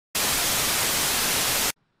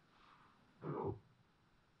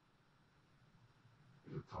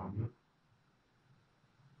time yet?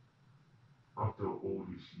 After all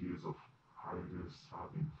these years of hiatus,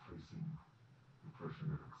 I've been facing depression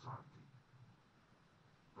and anxiety.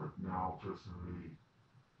 But now, personally,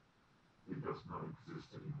 it does not exist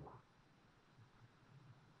anymore.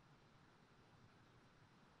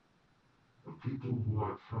 The people who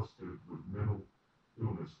are trusted with mental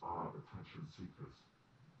illness are attention seekers.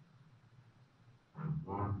 And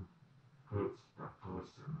one hurts that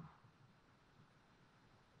person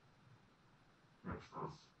makes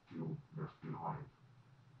us feel left behind.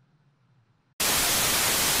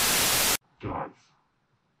 Guys,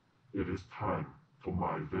 it is time for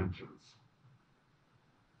my vengeance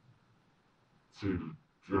to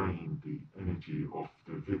drain the energy of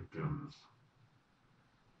the victims.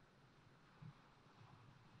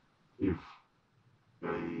 If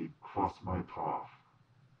they cross my path,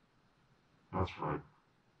 that's right,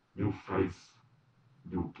 new face,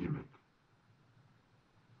 new gimmick.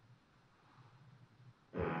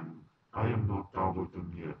 And I am not done with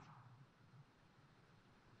them yet.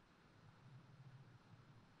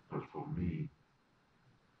 But for me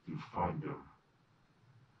to find them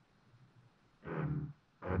and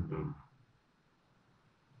end them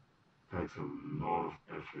takes a lot of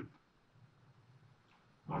effort.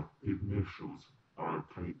 My initials are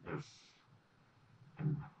KS,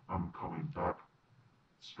 and I'm coming back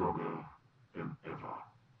stronger than ever.